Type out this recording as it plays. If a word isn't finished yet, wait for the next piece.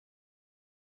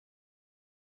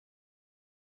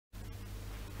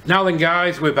Now then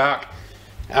guys, we're back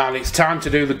and it's time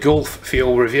to do the Gulf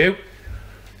fuel review.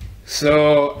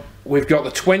 So we've got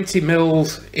the 20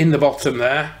 mils in the bottom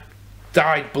there,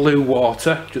 dyed blue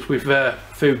water, just with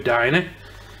food dye in it.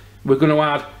 We're going to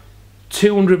add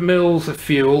 200 mils of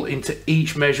fuel into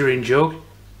each measuring jug.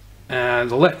 The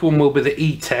left one will be the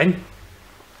E10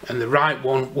 and the right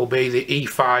one will be the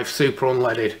E5 super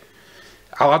unleaded.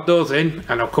 I'll add those in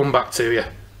and I'll come back to you.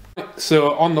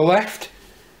 So on the left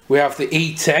we have the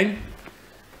E10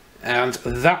 and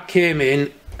that came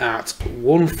in at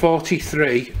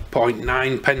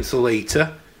 143.9 pence a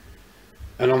litre,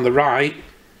 and on the right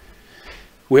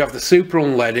we have the super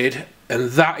unleaded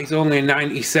and that is only a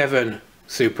 97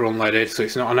 super unleaded, so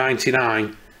it's not a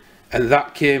 99, and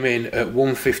that came in at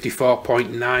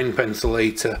 154.9 pence a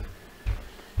litre.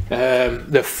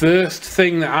 The first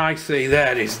thing that I see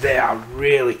there is they are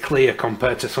really clear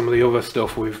compared to some of the other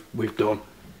stuff we've done.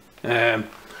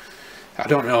 I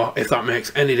don't know if that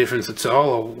makes any difference at all,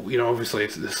 or you know, obviously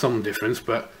there's some difference,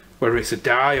 but whether it's a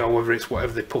dye or whether it's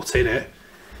whatever they put in it,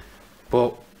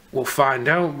 but we'll find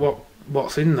out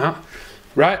what's in that.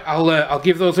 Right, I'll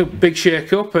give those a big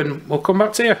shake up and we'll come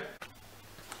back to you.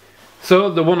 So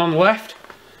the one on the left,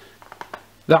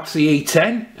 that's the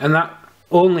E10 and that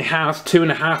only has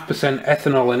 2.5%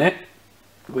 ethanol in it,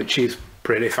 which is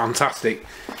pretty fantastic.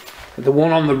 The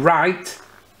one on the right,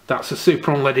 that's a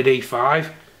super unleaded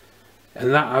E5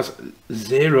 and that has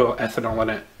 0 ethanol in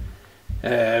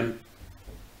it.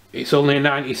 It's only a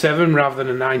 97 rather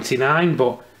than a 99,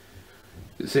 but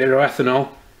 0 ethanol,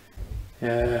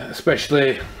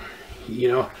 especially, you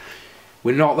know,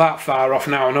 we're not that far off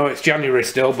now. I know it's January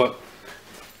still, but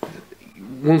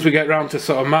once we get around to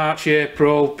sort of March,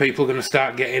 April, people are going to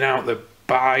start getting out the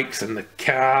bikes and the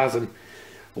cars and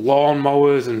lawn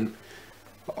mowers and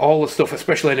all the stuff,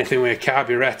 especially anything with a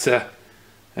carburettor.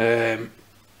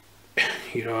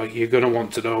 You know, you're going to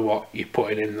want to know what you're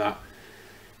putting in that.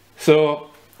 So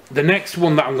the next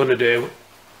one that I'm going to do,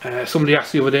 somebody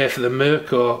asked the other day for the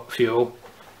Merco fuel,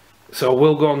 so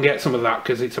we'll go and get some of that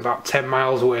because it's about 10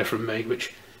 miles away from me,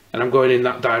 and I'm going in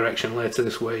that direction later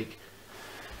this week.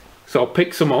 So I'll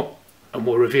pick some up and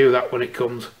we'll review that when it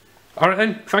comes. Alright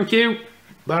then, thank you,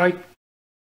 bye.